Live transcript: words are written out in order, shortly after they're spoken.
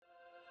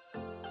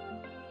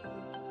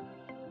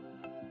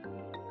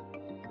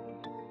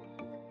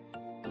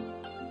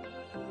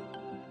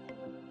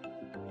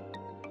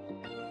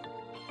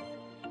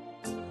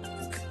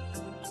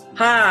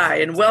Hi,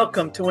 and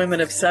welcome to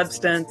Women of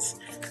Substance.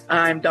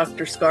 I'm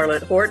Dr.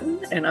 Scarlett Horton,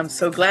 and I'm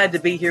so glad to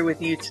be here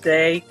with you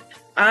today.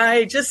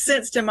 I just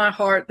sensed in my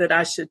heart that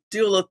I should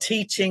do a little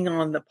teaching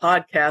on the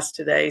podcast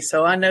today,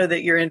 so I know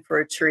that you're in for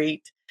a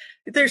treat.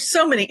 There's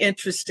so many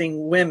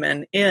interesting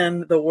women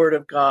in the Word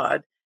of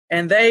God,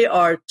 and they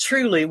are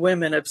truly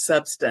women of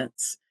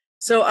substance.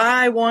 So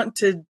I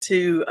wanted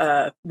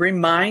to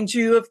remind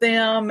you of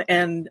them,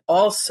 and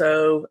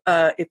also,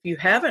 if you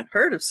haven't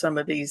heard of some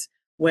of these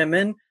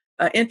women,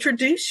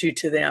 introduce you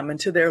to them and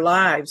to their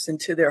lives and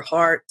to their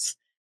hearts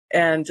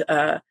and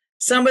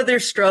some of their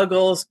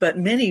struggles, but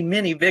many,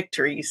 many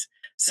victories.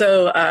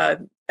 So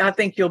I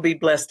think you'll be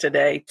blessed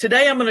today.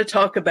 Today, I'm going to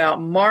talk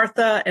about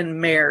Martha and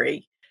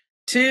Mary,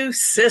 two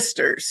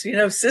sisters. You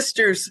know,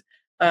 sisters,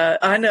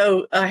 I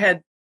know I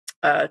had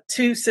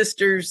two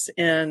sisters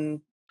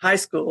in high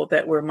school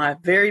that were my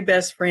very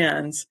best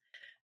friends.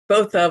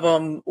 Both of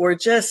them were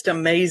just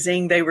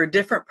amazing. They were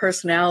different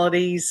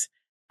personalities,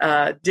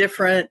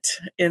 different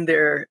in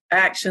their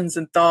actions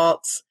and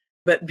thoughts,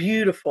 but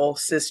beautiful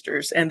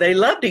sisters. And they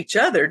loved each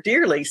other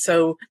dearly.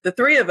 So the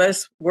three of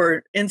us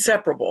were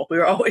inseparable. We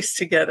were always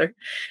together.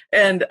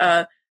 And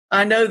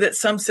I know that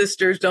some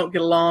sisters don't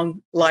get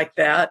along like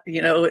that.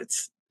 You know,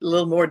 it's a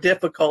little more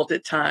difficult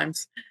at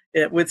times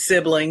with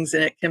siblings,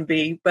 and it can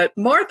be. But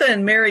Martha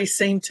and Mary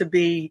seem to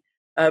be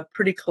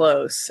pretty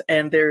close,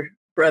 and their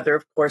brother,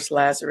 of course,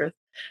 Lazarus.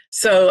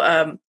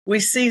 So we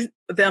see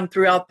them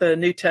throughout the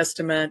New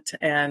Testament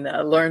and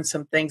learn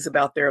some things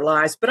about their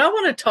lives. But I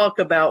want to talk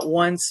about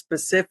one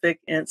specific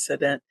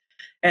incident,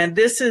 and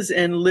this is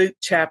in Luke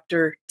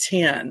chapter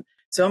 10.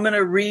 So I'm going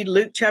to read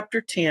Luke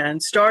chapter 10,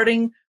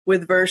 starting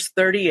with verse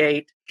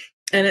 38.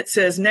 And it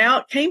says, "Now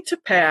it came to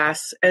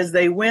pass as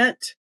they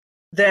went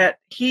that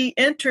he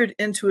entered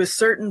into a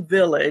certain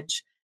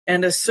village,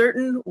 and a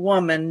certain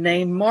woman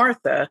named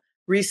Martha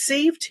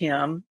received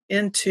him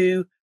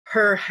into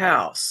her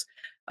house."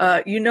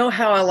 You know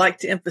how I like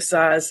to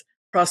emphasize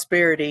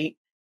prosperity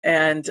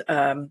and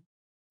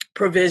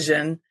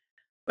provision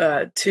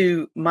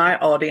to my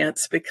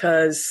audience,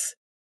 because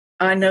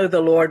I know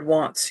the Lord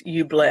wants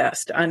you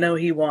blessed. I know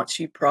he wants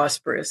you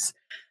prosperous.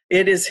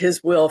 It is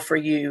his will for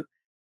you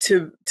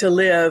to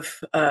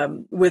live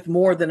with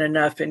more than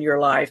enough in your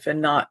life and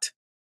not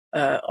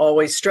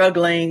always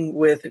struggling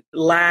with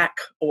lack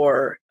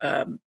or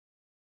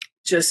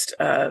just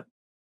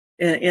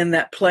in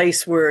that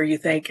place where you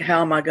think,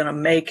 how am I going to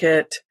make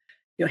it?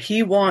 You know,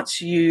 he wants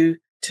you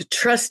to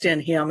trust in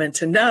him and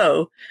to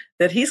know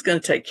that he's going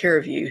to take care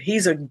of you.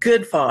 He's a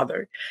good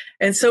father.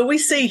 And so we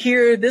see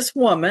here this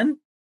woman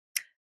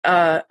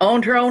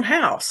owned her own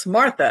house.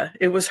 Martha,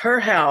 it was her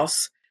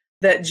house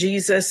that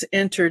Jesus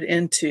entered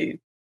into.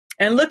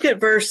 And look at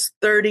verse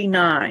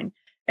 39.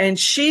 "And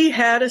she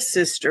had a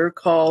sister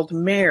called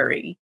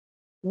Mary,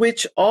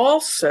 which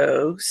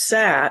also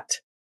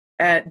sat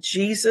at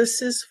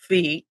Jesus's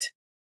feet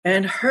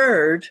and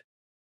heard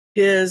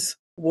his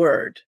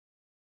word."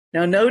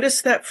 Now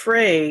notice that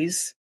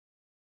phrase,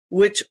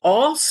 which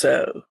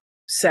also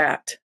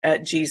sat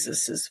at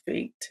Jesus's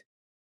feet.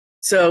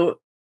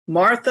 So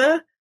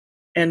Martha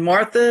and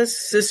Martha's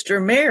sister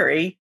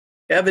Mary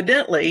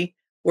evidently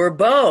were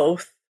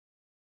both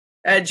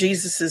at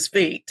Jesus's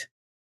feet.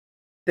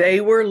 They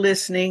were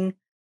listening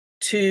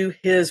to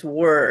his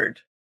word.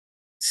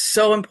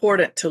 So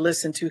important to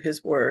listen to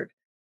his word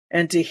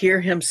and to hear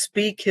him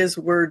speak his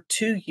word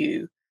to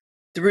you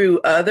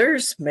through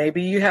others.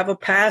 Maybe you have a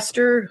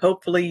pastor.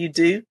 Hopefully you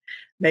do.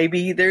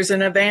 Maybe there's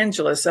an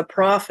evangelist, a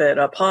prophet,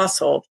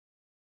 apostle,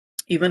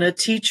 even a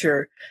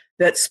teacher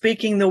that's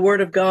speaking the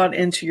word of God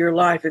into your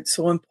life. It's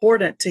so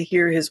important to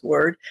hear his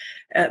word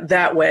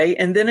that way.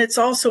 And then it's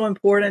also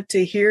important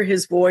to hear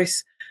his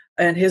voice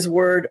and his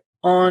word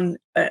on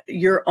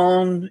your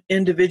own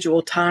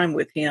individual time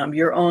with him,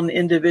 your own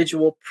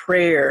individual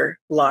prayer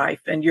life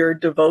and your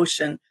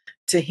devotion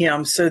to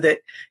him, so that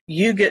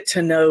you get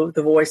to know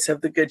the voice of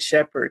the Good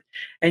Shepherd.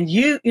 And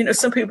you know,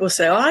 some people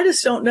say, "Oh, I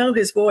just don't know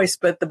his voice."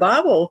 But the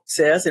Bible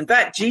says, in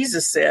fact,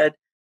 Jesus said,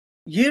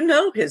 you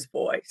know his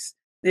voice.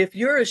 If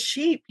you're a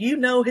sheep, you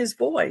know his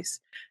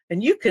voice.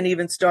 And you can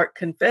even start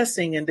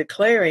confessing and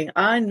declaring,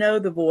 "I know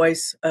the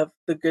voice of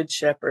the Good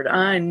Shepherd.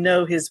 I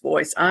know his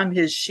voice. I'm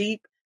his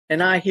sheep,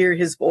 and I hear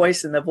his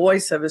voice, and the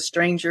voice of a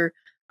stranger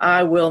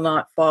I will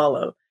not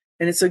follow."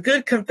 And it's a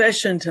good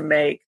confession to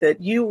make,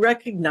 that you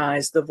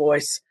recognize the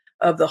voice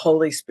of the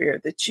Holy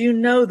Spirit, that you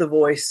know the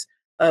voice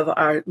of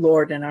our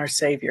Lord and our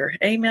Savior.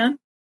 Amen.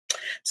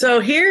 So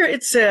here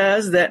it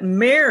says that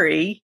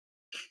Mary,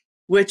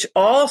 which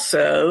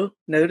also,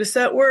 notice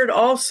that word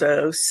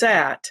also,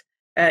 sat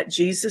at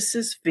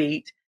Jesus's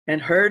feet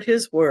and heard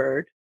his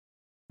word.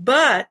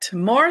 But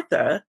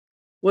Martha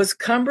was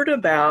cumbered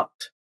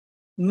about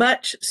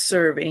much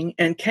serving,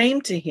 and came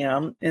to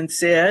him and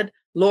said,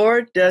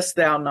 "Lord, dost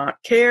thou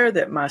not care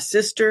that my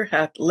sister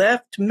hath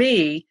left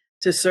me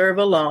to serve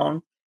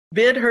alone?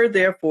 Bid her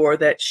therefore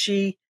that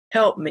she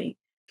help me."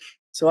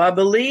 So I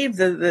believe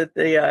that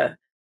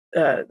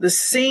the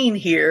scene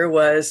here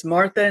was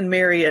Martha and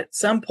Mary at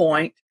some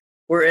point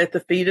were at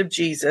the feet of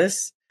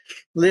Jesus,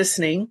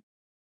 listening.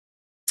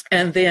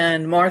 And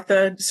then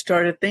Martha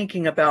started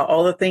thinking about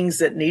all the things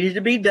that needed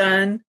to be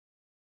done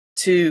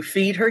to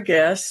feed her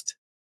guest,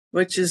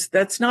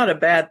 that's not a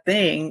bad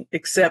thing,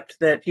 except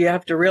that you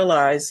have to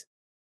realize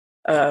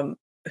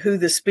who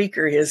the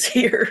speaker is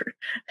here.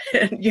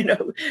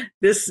 And,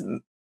 this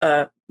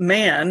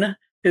man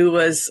who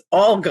was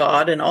all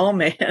God and all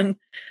man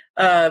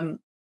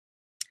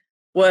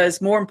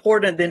was more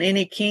important than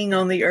any king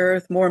on the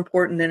earth, more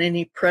important than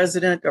any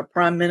president or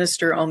prime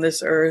minister on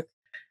this earth.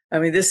 I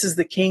mean, this is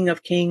the King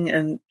of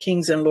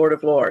kings and Lord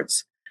of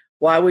lords.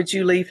 Why would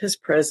you leave his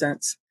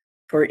presence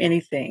for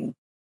anything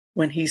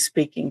when he's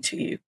speaking to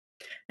you?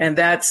 And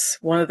that's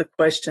one of the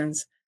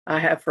questions I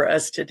have for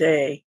us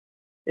today,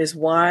 is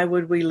why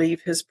would we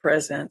leave his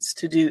presence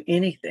to do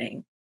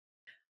anything?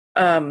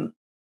 And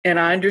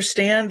I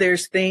understand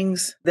there's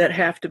things that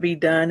have to be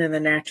done in the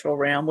natural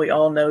realm. We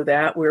all know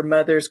that. We're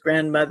mothers,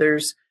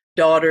 grandmothers,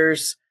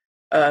 daughters,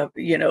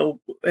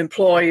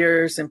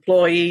 employers,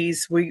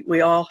 employees.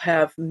 We all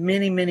have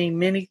many, many,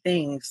 many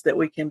things that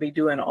we can be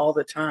doing all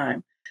the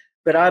time.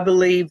 But I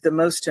believe the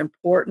most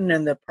important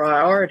and the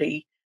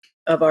priority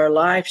of our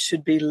life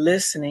should be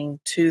listening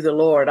to the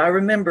Lord. I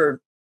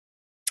remember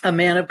a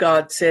man of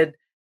God said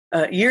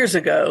years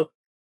ago,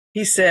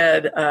 he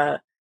said, I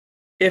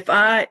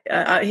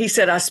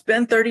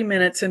spend 30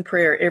 minutes in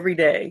prayer every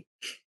day,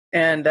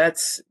 and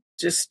that's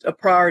just a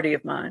priority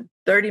of mine,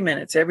 30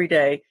 minutes every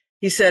day.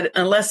 He said,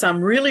 unless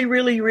I'm really,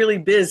 really, really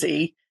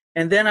busy,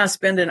 and then I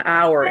spend an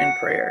hour in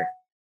prayer.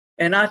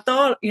 And I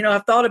thought,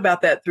 I've thought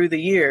about that through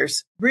the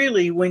years.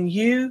 Really, when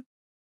you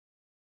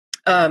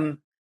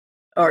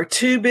are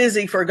too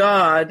busy for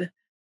God,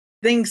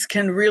 things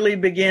can really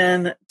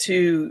begin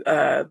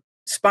to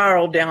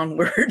spiral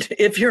downward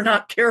if you're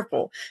not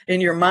careful in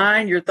your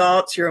mind, your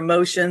thoughts, your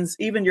emotions,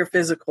 even your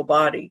physical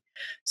body.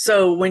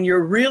 So when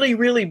you're really,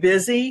 really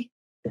busy,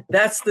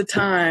 that's the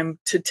time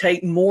to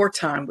take more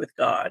time with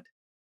God.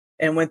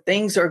 And when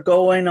things are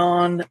going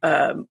on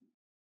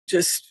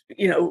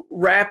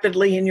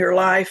rapidly in your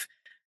life,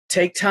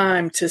 take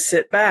time to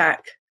sit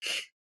back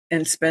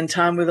and spend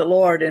time with the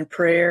Lord in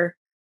prayer,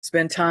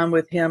 spend time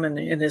with him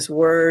in his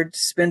word,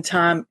 spend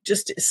time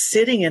just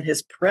sitting in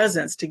his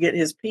presence to get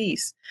his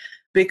peace,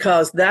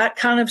 because that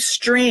kind of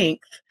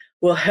strength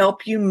will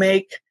help you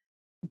make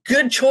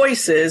good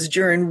choices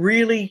during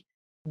really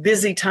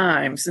busy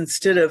times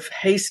instead of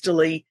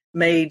hastily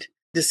made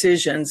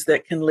decisions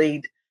that can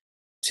lead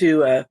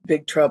to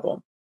big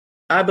trouble.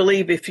 I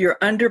believe if you're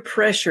under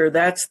pressure,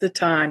 that's the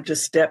time to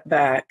step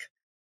back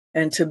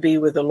and to be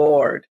with the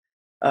Lord.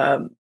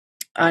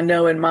 I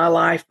know in my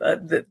life,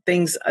 the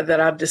things that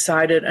I've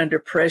decided under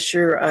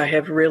pressure, I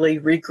have really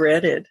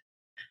regretted.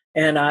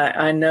 And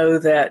I know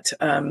that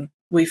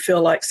we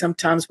feel like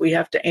sometimes we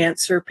have to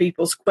answer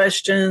people's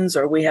questions,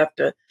 or we have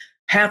to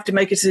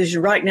make a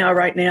decision right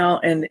now.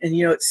 And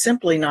it's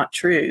simply not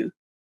true.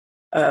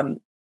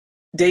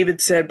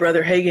 David said,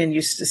 Brother Hagin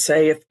used to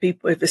say, if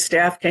the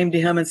staff came to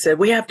him and said,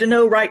 we have to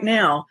know right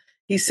now,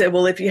 he said,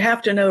 well, if you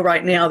have to know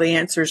right now, the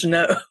answer's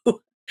no.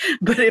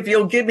 But if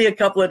you'll give me a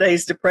couple of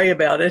days to pray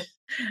about it,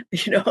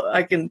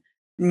 I can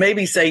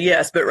maybe say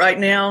yes, but right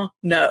now,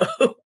 no.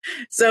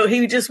 So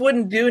he just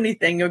wouldn't do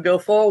anything or go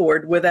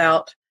forward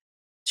without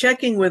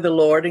checking with the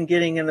Lord and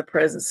getting in the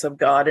presence of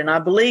God. And I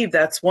believe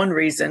that's one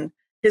reason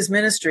his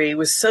ministry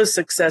was so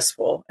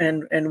successful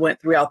and went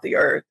throughout the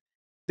earth,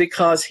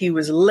 because he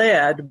was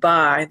led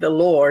by the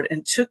Lord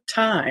and took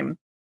time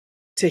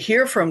to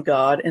hear from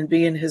God and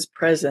be in his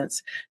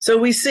presence. So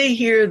we see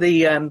here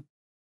the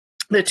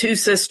two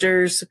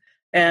sisters,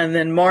 and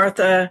then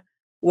Martha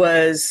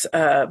was,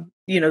 the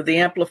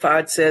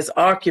Amplified says,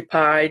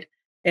 occupied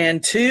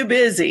and too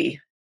busy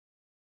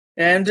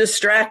and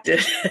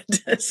distracted.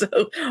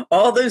 So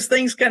all those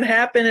things can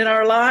happen in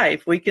our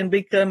life. We can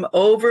become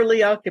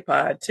overly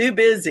occupied, too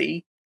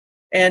busy,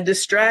 and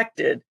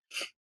distracted.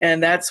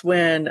 And that's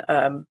when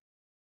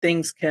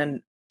things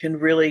can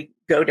really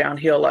go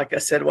downhill, like I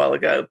said a while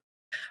ago.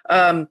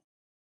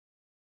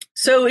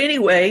 So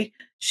anyway,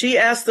 she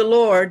asked the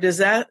Lord, does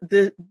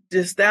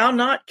thou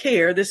not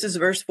care, this is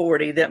verse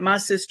 40, that my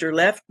sister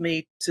left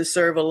me to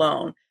serve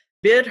alone?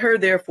 Bid her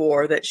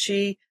therefore that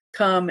she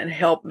come and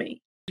help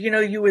me.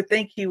 You would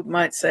think he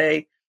might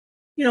say,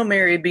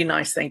 Mary, it'd be a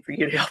nice thing for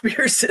you to help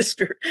your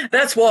sister.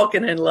 That's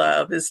walking in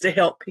love, is to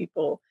help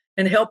people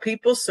and help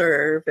people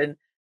serve, and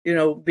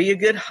be a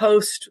good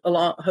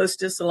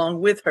hostess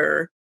along with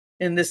her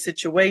in this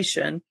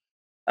situation.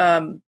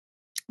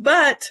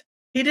 But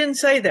he didn't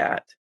say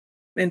that.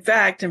 In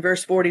fact, in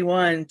verse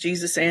 41,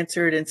 Jesus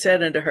answered and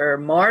said unto her,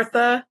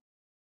 Martha,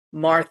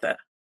 Martha.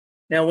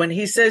 Now, when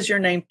he says your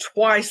name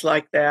twice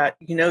like that,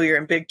 you're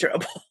in big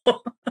trouble.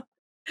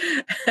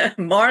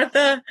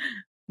 Martha,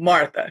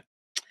 Martha.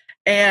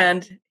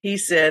 And he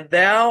said,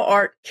 thou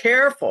art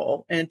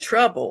careful and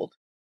troubled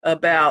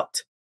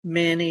about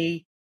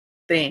many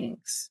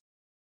things.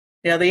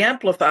 Now, the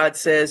Amplified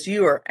says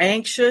you are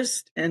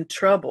anxious and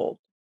troubled.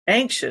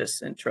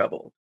 Anxious and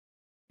troubled.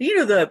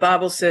 The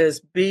Bible says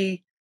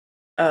be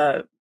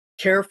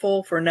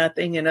careful for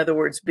nothing. In other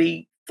words,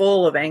 be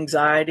full of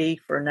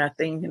anxiety for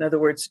nothing. In other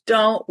words,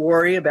 don't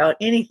worry about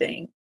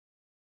anything.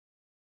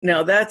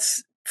 Now,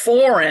 that's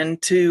foreign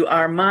to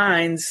our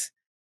minds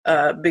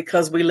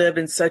because we live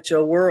in such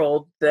a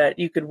world that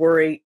you could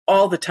worry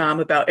all the time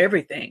about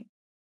everything.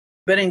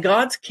 But in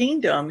God's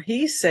kingdom,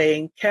 he's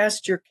saying,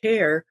 cast your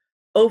care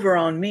over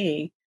on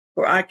me,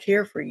 for I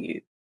care for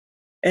you.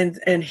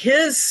 And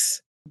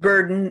his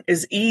burden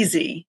is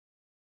easy.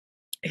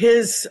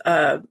 His,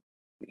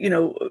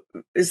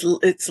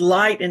 it's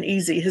light and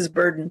easy. His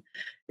burden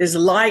is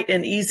light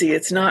and easy.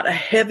 It's not a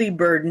heavy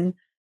burden,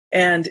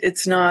 and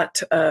it's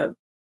not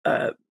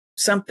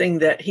something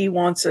that he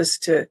wants us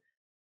to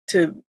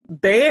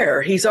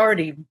bear. He's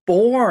already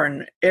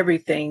borne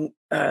everything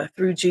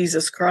through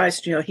Jesus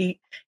Christ.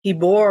 He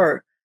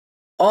bore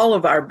all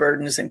of our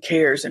burdens and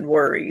cares and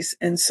worries.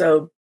 And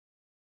so,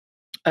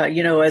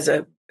 as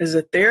a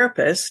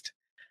therapist,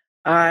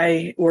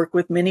 I work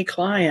with many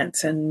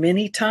clients, and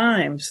many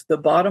times the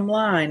bottom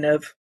line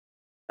of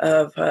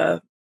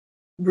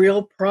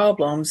real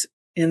problems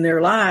in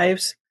their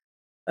lives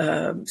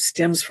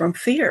stems from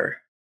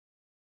fear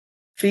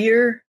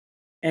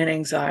and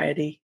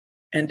anxiety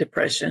and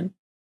depression.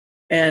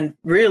 And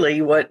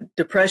really what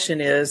depression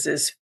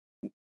is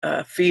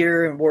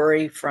fear and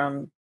worry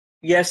from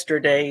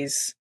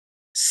yesterday's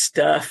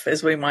stuff,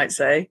 as we might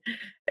say.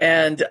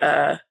 And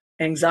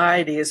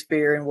anxiety is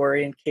fear and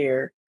worry and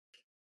care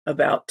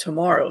about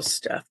tomorrow's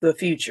stuff, the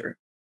future.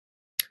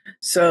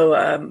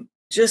 So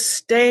just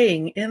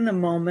staying in the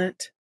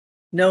moment,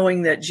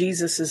 knowing that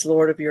Jesus is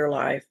Lord of your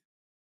life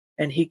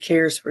and he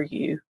cares for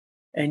you,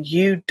 and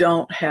you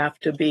don't have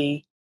to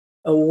be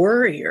a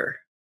worrier.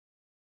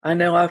 I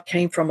know I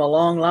came from a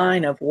long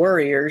line of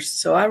worriers,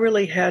 so I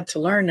really had to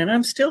learn, and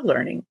I'm still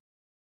learning,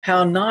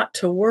 how not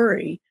to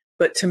worry,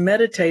 but to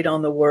meditate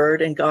on the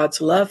word and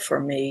God's love for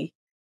me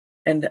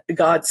and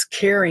God's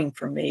caring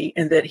for me,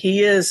 and that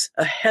he is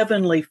a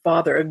heavenly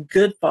father, a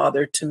good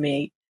father to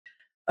me.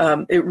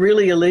 It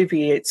really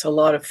alleviates a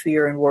lot of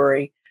fear and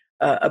worry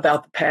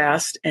about the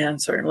past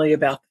and certainly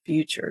about the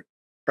future.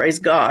 Praise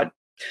God.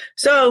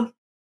 So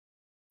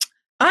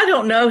I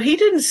don't know. He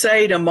didn't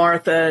say to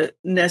Martha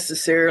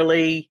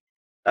necessarily,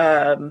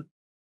 you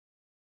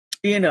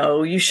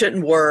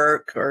shouldn't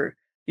work, or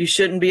you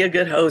shouldn't be a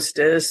good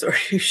hostess, or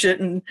you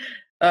shouldn't,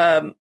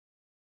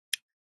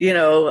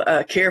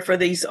 care for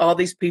all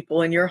these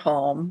people in your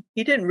home.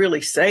 He didn't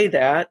really say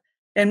that.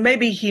 And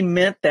maybe he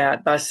meant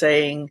that by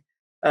saying,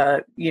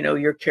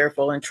 you're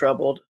careful and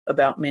troubled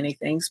about many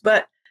things.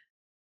 But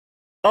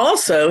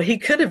also, he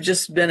could have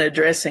just been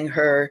addressing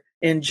her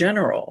in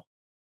general.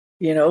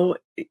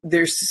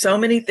 There's so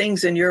many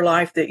things in your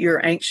life that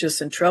you're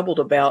anxious and troubled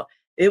about.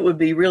 It would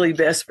be really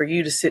best for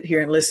you to sit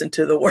here and listen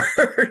to the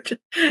word.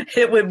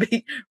 It would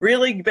be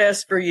really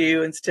best for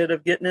you, instead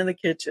of getting in the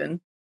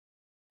kitchen,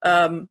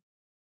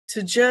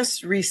 to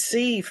just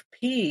receive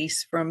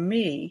peace from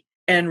me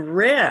and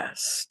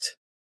rest.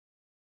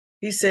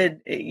 He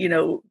said,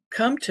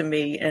 come to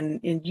me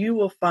and you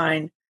will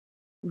find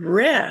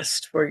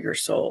rest for your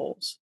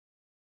souls.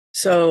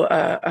 So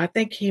I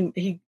think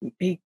he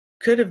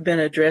could have been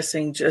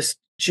addressing just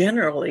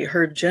generally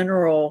her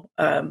general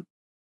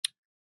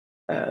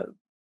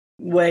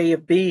way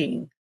of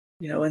being,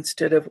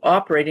 instead of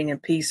operating in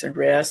peace and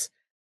rest,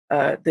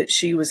 that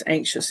she was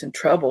anxious and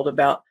troubled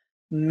about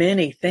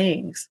many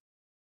things.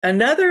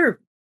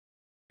 Another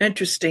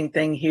interesting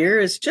thing here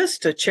is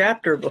just a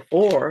chapter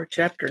before,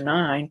 chapter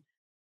 9,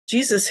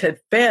 Jesus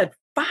had fed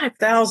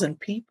 5,000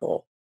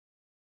 people.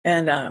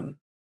 And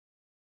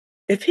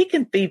if he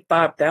can feed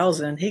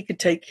 5,000, he could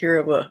take care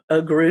of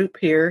a group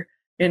here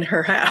in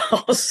her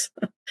house.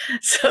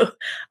 So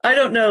I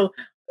don't know.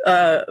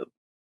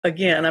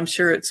 Again, I'm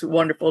sure it's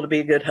wonderful to be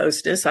a good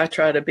hostess. I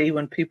try to be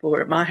when people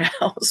are at my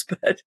house,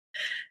 but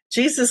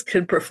Jesus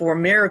could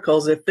perform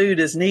miracles if food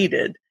is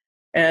needed.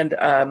 And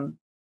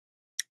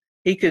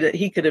he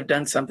could have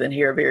done something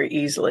here very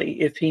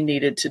easily if he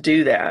needed to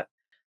do that.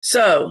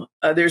 So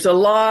there's a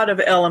lot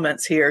of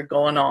elements here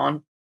going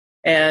on.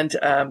 And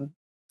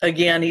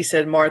again, he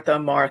said, Martha,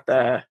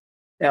 Martha,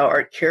 thou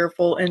art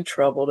careful and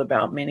troubled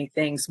about many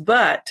things,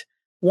 but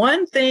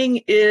one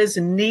thing is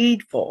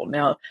needful.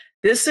 Now,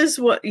 this is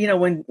what,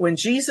 when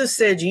Jesus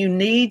said you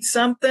need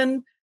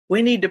something,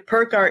 we need to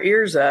perk our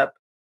ears up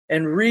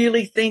and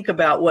really think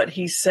about what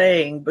he's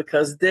saying,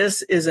 because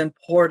this is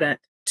important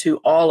to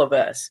all of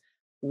us.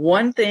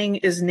 One thing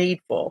is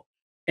needful,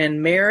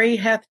 and Mary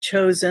hath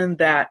chosen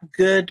that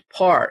good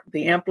part.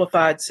 The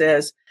Amplified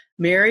says,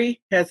 Mary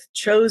hath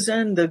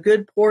chosen the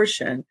good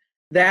portion,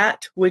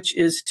 that which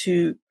is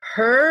to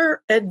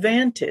her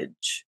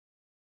advantage.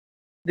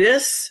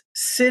 This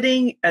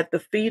sitting at the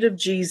feet of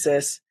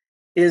Jesus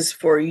is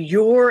for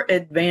your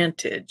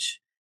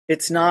advantage.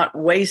 It's not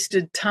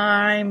wasted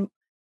time.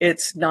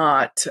 It's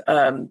not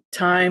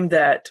time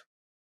that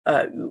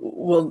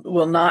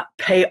will not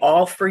pay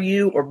off for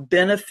you or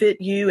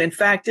benefit you. In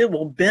fact, it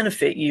will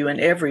benefit you in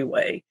every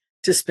way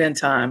to spend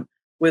time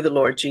with the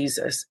Lord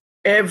Jesus.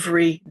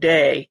 Every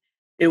day,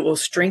 it will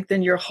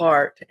strengthen your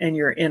heart and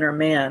your inner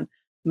man.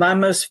 My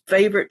most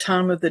favorite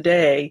time of the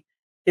day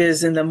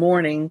is in the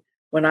morning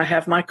when I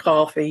have my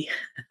coffee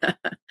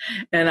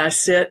and I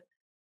sit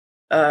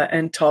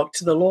and talk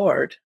to the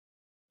Lord.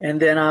 And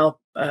then I'll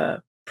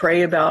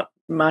pray about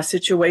my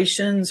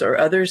situations or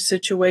others'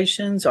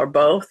 situations, or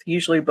both,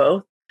 usually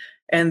both,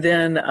 and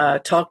then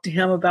talk to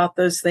him about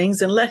those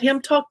things and let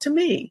him talk to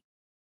me.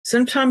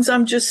 Sometimes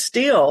I'm just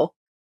still.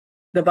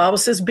 The Bible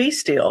says, be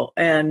still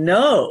and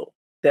know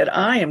that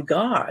I am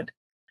God.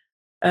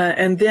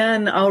 And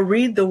then I'll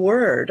read the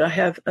word. I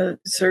have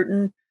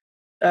certain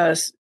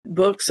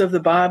books of the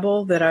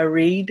Bible that I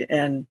read,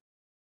 and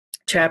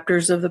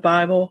chapters of the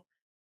Bible.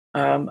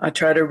 I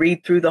try to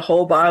read through the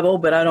whole Bible,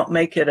 but I don't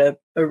make it a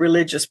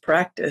religious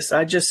practice.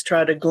 I just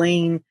try to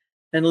glean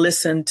and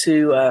listen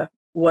to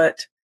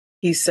what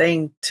he's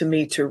saying to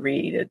me to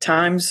read. At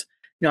times,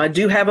 I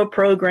do have a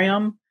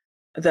program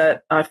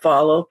that I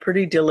follow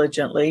pretty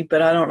diligently,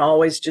 but I don't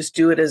always just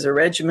do it as a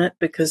regiment,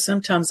 because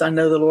sometimes I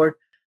know the Lord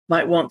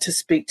might want to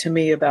speak to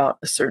me about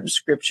a certain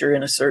scripture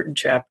in a certain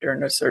chapter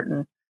in a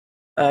certain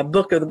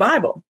book of the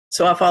Bible.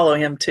 So I follow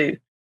him too.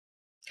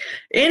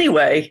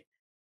 Anyway,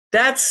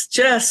 that's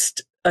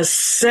just a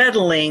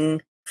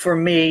settling for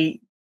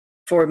me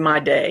for my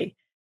day.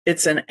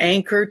 It's an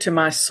anchor to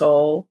my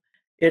soul.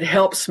 It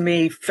helps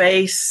me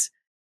face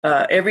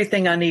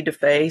everything I need to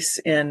face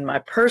in my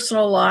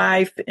personal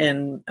life,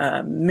 in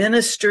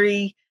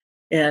ministry,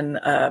 in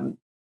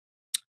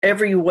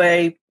every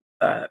way.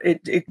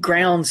 It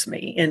grounds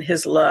me in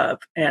his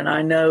love. And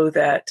I know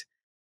that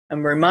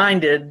I'm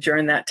reminded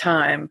during that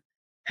time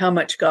how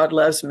much God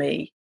loves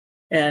me.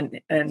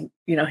 And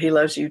he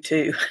loves you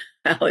too.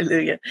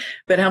 Hallelujah.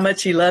 But how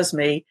much he loves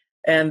me.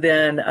 And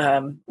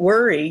then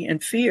worry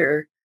and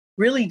fear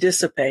really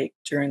dissipate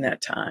during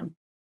that time.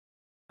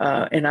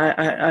 And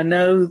I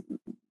know,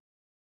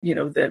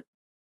 that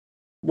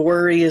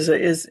worry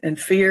is and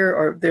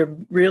fear they're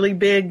really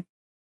big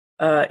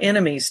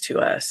enemies to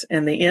us.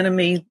 And the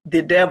enemy,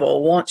 the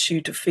devil, wants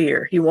you to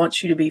fear. He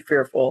wants you to be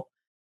fearful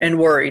and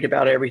worried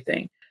about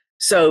everything.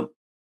 So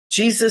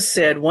Jesus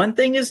said, one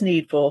thing is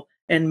needful,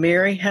 and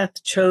Mary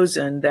hath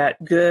chosen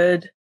that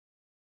good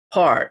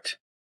part.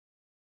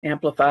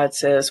 Amplified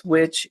says,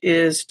 which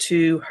is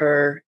to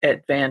her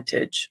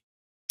advantage,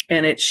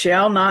 and it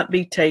shall not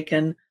be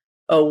taken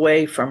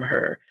away from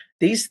her.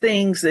 These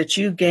things that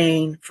you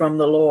gain from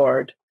the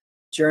Lord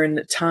during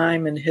the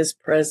time in his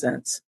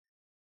presence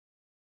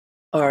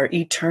are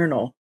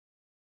eternal.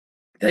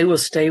 They will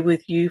stay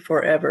with you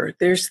forever.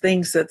 There's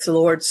things that the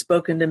Lord's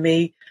spoken to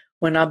me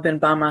when I've been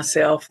by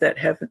myself that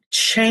have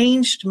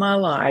changed my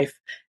life,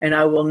 and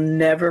I will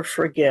never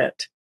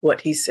forget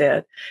what he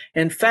said.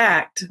 In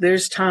fact,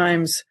 there's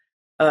times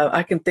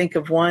I can think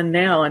of one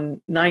now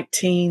in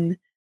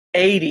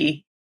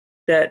 1980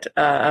 that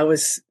I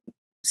was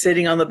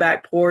sitting on the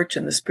back porch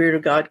and the Spirit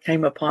of God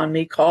came upon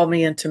me, called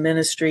me into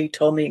ministry,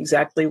 told me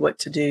exactly what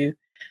to do.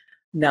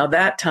 Now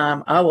that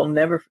time I will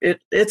never,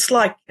 it's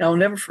like, I'll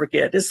never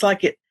forget. It's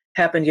like it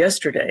happened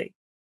yesterday.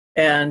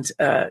 And,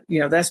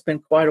 that's been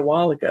quite a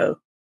while ago,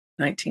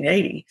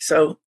 1980.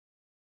 So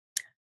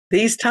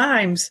these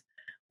times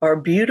are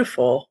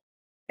beautiful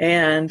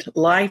and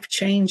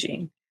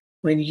life-changing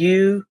when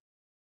you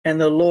and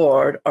the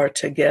Lord are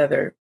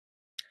together.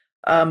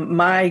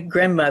 My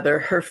grandmother,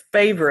 her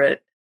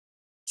favorite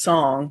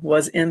song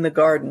was In the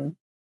Garden,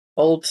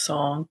 old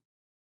song,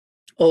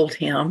 old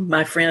hymn.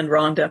 My friend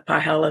Rhonda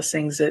Pihala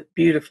sings it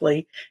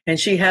beautifully, and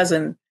she has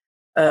an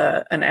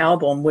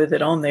album with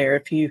it on there.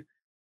 If you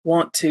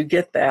want to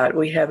get that,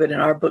 we have it in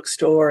our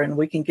bookstore, and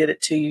we can get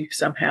it to you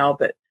somehow.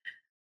 But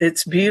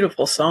it's a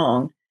beautiful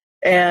song,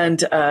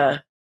 and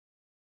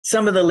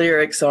some of the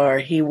lyrics are: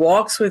 He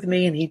walks with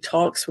me, and he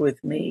talks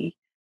with me,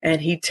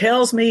 and he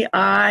tells me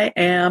I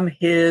am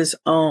his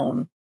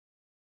own.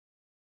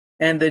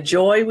 And the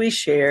joy we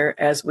share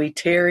as we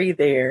tarry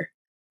there,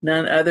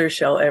 none other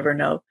shall ever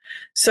know.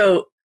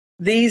 So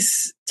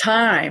these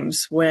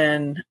times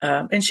when,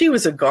 and she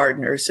was a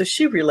gardener, so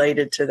she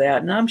related to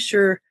that. And I'm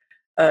sure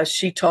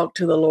she talked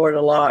to the Lord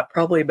a lot,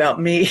 probably about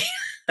me,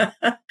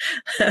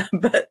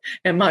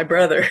 and my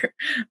brother.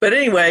 But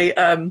anyway,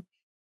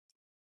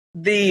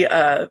 the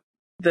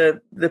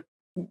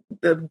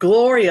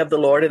glory of the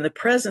Lord and the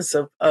presence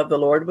of the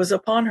Lord was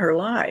upon her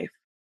life.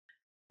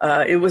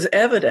 It was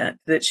evident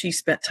that she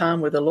spent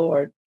time with the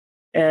Lord.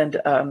 And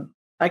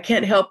I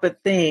can't help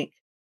but think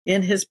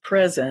in his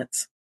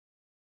presence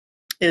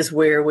is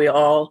where we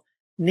all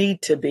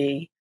need to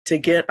be to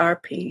get our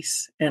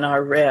peace and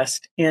our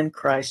rest in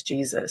Christ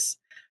Jesus.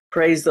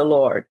 Praise the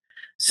Lord.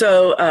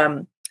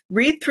 So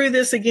read through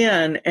this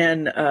again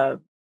and,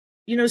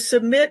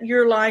 submit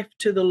your life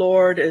to the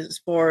Lord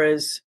as far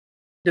as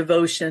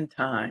devotion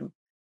time.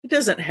 It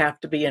doesn't have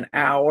to be an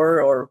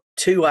hour or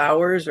 2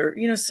 hours or,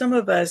 some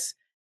of us,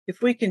 if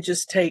we can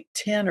just take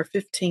 10 or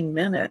 15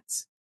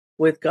 minutes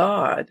with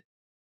God,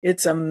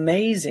 it's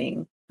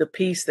amazing the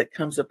peace that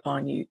comes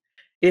upon you.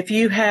 If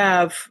you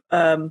have,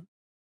 time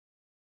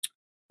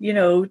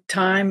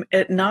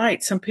at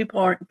night, some people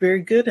aren't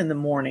very good in the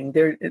morning.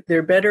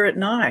 They're better at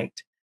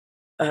night.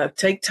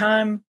 Take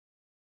time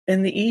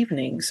in the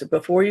evenings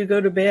before you go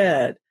to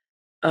bed.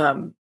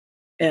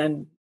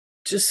 and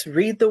just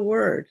read the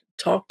word,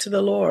 talk to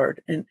the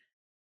Lord, and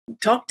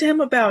talk to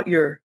him about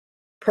your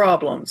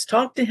problems,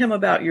 talk to him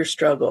about your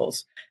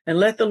struggles, and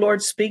let the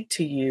Lord speak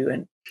to you.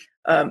 And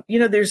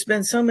there's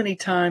been so many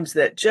times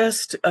that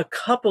just a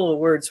couple of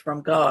words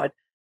from God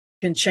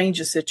can change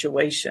a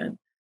situation.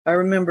 I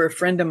remember a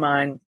friend of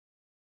mine,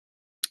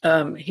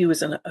 he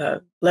was an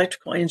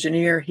electrical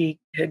engineer. He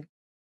had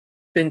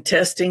been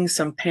testing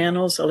some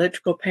panels,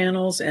 electrical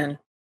panels, and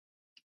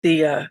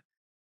the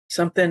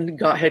something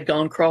had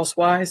gone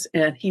crosswise,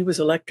 and he was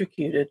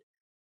electrocuted.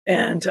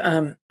 And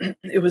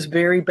it was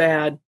very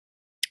bad.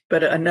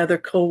 But another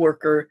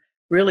coworker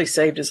really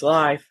saved his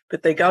life.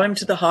 But they got him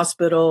to the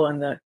hospital,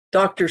 and the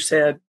doctor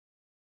said,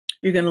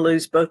 "You're going to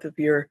lose both of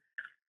your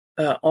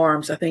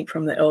arms, I think,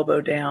 from the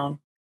elbow down,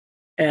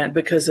 and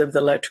because of the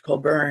electrical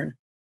burn."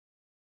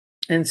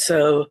 And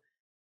so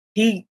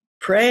he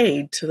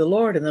prayed to the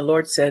Lord, and the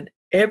Lord said,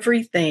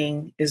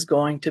 "Everything is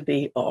going to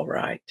be all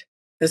right."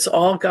 That's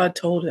all God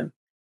told him.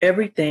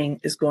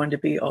 Everything is going to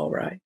be all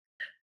right.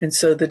 And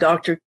so the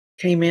doctor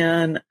came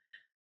in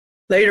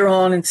later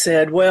on and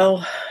said,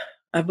 "Well,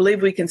 I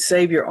believe we can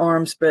save your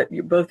arms, but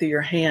both of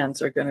your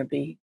hands are going to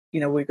be,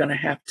 we're going to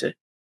have to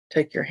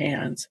take your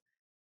hands."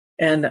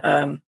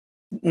 And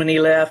when he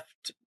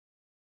left,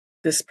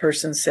 this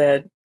person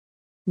said,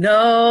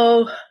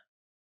 "No,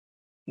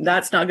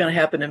 that's not going to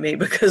happen to me,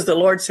 because the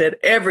Lord said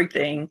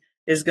everything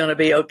is going to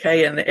be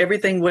okay, and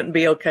everything wouldn't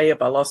be okay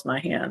if I lost my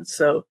hands.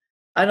 So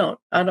I'm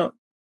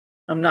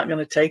not going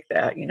to take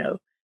that,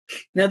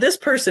 Now, this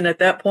person at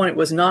that point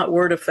was not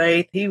Word of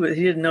Faith. He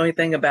didn't know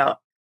anything about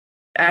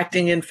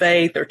acting in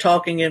faith or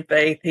talking in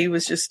faith. He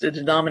was just a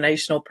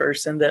denominational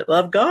person that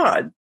loved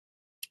God.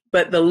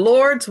 But the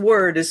Lord's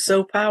word is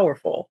so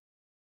powerful.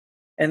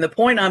 And the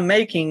point I'm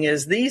making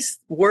is these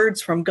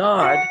words from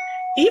God,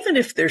 even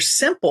if they're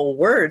simple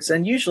words,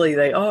 and usually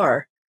they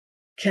are,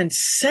 can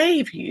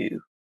save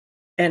you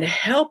and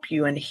help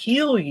you and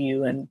heal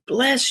you and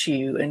bless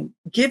you and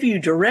give you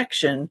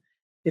direction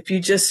if you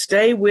just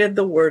stay with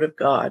the word of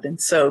God. And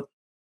so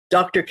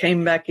doctor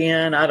came back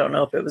in. I don't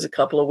know if it was a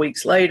couple of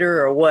weeks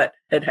later or what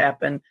had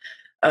happened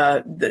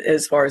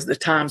as far as the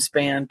time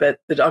span,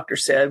 but the doctor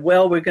said,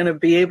 "Well, we're going to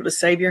be able to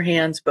save your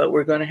hands, but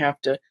we're going to have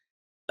to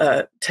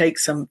take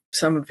some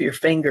of your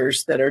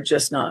fingers that are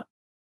just not,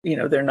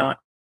 they're not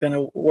going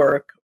to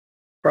work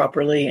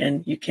properly,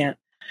 and you can't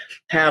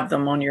have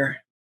them on your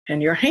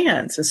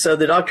hands." And so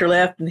the doctor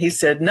left, and he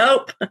said,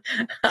 "Nope."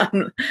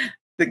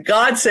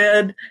 God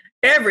said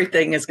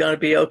everything is going to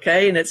be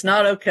okay, and it's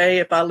not okay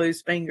if I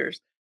lose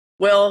fingers.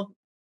 Well,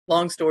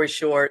 long story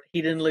short,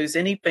 he didn't lose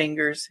any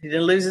fingers. He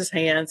didn't lose his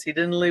hands. He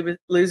didn't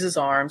lose his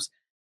arms.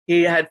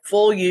 He had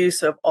full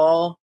use of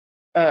all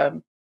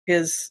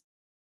his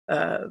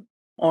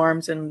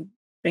arms and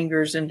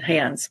fingers and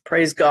hands.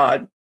 Praise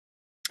God.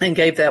 And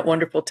gave that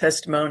wonderful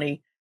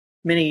testimony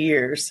many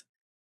years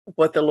of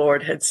what the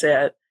Lord had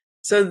said.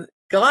 So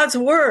God's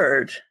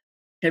word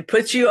had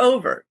put you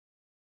over.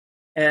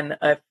 And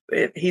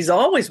he's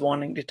always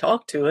wanting to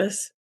talk to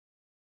us,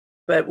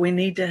 but we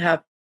need to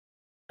have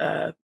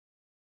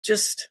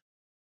just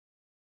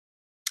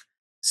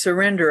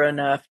surrender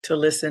enough to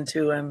listen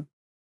to him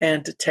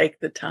and to take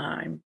the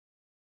time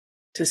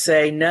to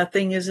say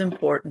nothing is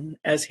important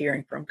as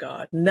hearing from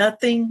God.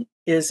 Nothing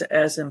is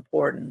as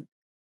important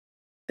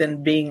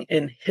than being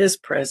in his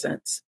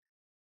presence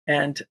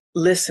and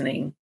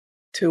listening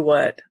to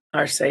what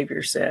our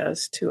Savior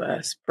says to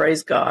us.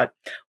 Praise God.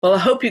 Well, I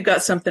hope you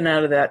got something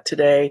out of that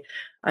today.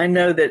 I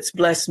know that's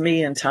blessed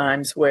me in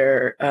times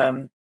where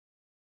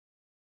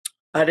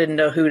I didn't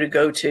know who to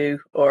go to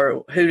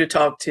or who to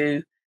talk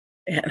to.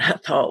 And I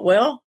thought,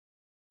 well,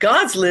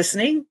 God's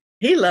listening.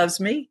 He loves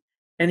me,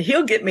 and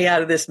he'll get me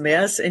out of this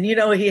mess. And,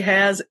 he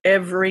has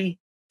every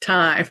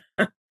time,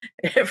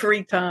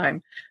 every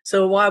time.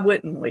 So why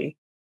wouldn't we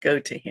go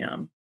to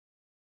him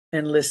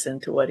and listen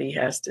to what he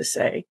has to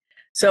say?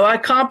 So I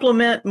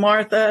compliment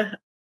Martha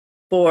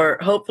for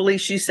hopefully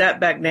she sat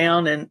back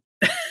down and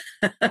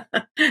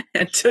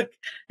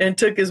and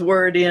took his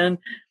word in.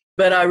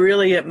 But I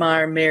really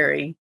admire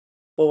Mary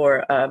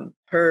for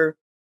her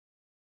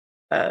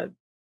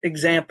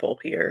example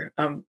here.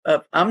 I'm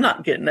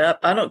not getting up.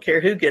 I don't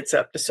care who gets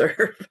up to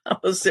serve. I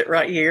will sit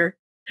right here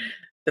at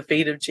the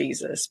feet of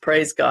Jesus.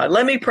 Praise God.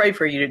 Let me pray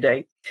for you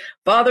today.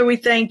 Father, we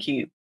thank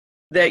you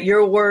that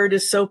your word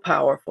is so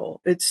powerful.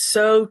 It's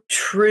so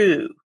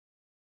true.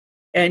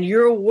 And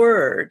your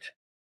word,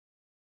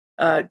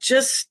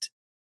 just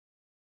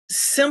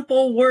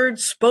simple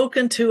words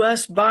spoken to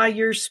us by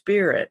your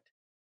Spirit,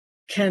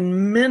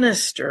 can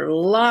minister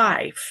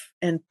life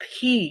and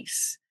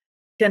peace,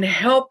 can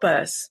help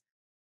us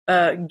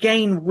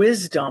gain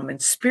wisdom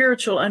and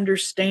spiritual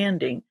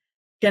understanding,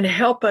 can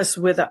help us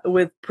with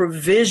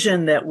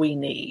provision that we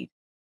need,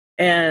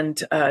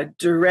 and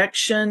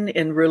direction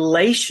in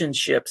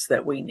relationships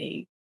that we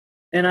need.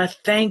 And I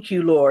thank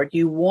you, Lord,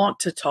 you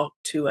want to talk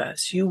to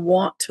us. You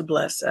want to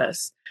bless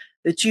us,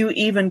 that you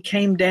even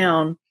came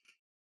down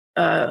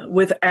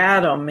with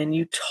Adam and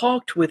you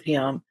talked with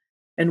him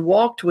and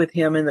walked with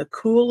him in the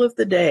cool of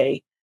the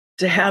day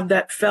to have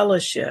that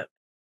fellowship.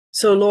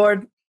 So,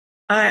 Lord,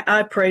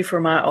 I pray for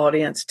my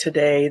audience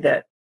today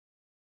that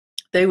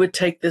they would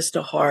take this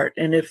to heart.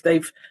 And if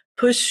they've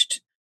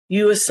pushed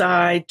you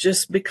aside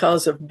just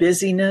because of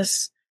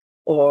busyness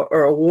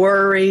or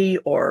worry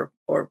or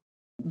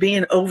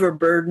being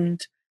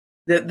overburdened,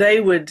 that they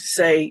would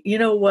say, you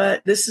know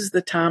what, this is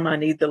the time I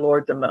need the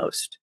Lord the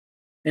most.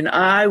 And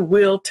I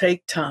will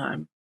take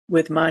time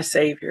with my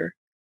Savior,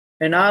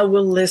 and I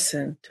will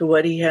listen to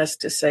what he has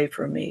to say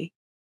for me.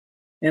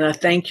 And I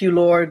thank you,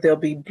 Lord, they'll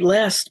be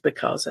blessed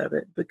because of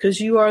it, because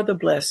you are the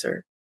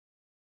blesser.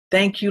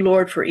 Thank you,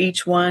 Lord, for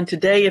each one.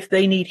 Today, if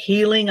they need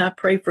healing, I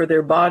pray for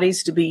their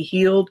bodies to be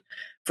healed,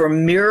 for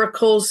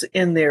miracles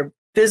in their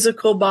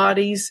physical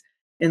bodies,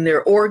 in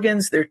their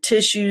organs, their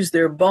tissues,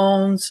 their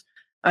bones.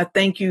 I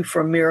thank you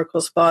for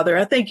miracles, Father.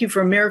 I thank you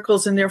for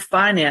miracles in their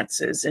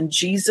finances. In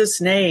Jesus'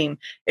 name,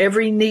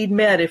 every need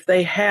met. If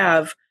they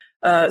have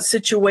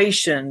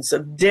situations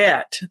of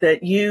debt,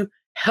 that you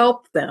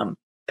help them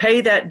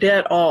pay that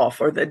debt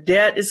off, or the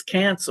debt is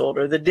canceled,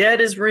 or the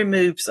debt is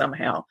removed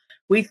somehow.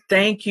 We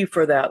thank you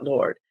for that,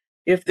 Lord.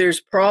 If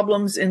there's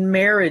problems in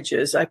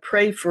marriages, I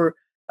pray for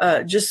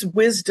just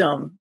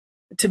wisdom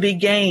to be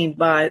gained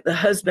by the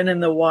husband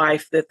and the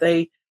wife, that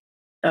they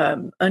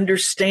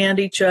understand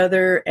each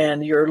other,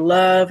 and your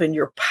love and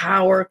your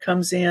power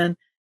comes in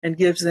and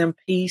gives them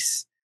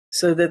peace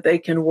so that they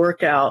can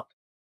work out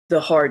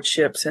the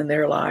hardships in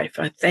their life.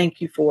 I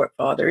thank you for it,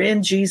 Father,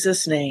 in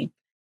Jesus' name.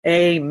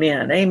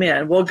 Amen.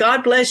 Amen. Well,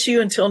 God bless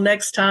you until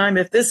next time.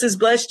 If this has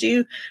blessed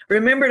you,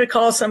 remember to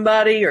call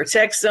somebody or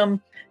text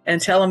them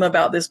and tell them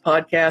about this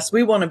podcast.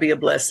 We want to be a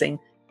blessing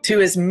to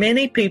as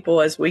many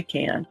people as we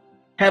can.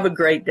 Have a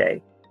great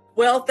day.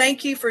 Well,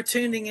 thank you for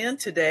tuning in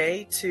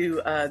today to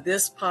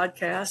this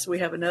podcast. We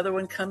have another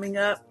one coming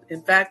up.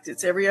 In fact,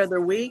 it's every other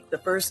week, the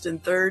first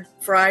and third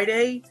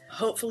Friday.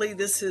 Hopefully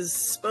this has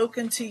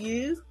spoken to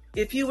you.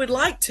 If you would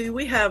like to,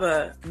 we have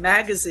a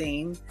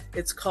magazine.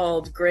 It's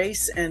called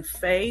Grace and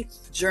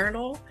Faith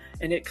Journal,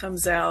 and it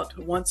comes out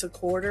once a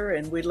quarter,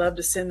 and we'd love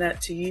to send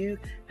that to you. It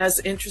has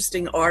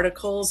interesting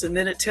articles, and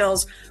then it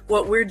tells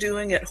what we're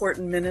doing at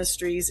Horton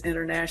Ministries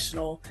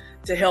International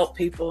to help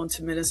people and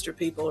to minister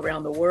people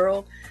around the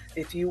world.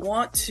 If you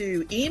want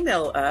to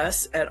email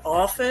us at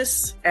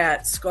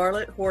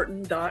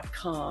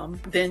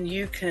office@scarletthorton.com, then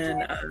you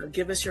can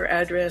give us your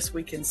address.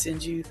 We can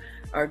send you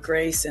our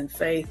Grace and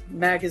Faith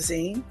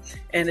magazine.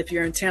 And if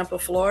you're in Tampa,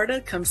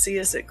 Florida, come see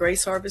us at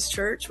Grace Harvest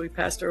Church. We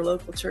pastor a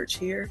local church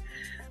here.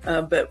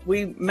 But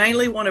we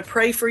mainly want to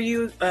pray for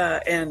you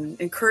and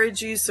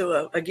encourage you.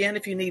 So again,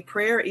 if you need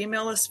prayer,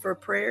 email us for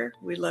prayer.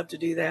 We'd love to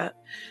do that.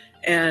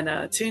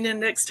 And tune in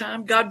next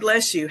time. God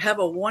bless you. Have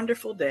a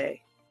wonderful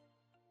day.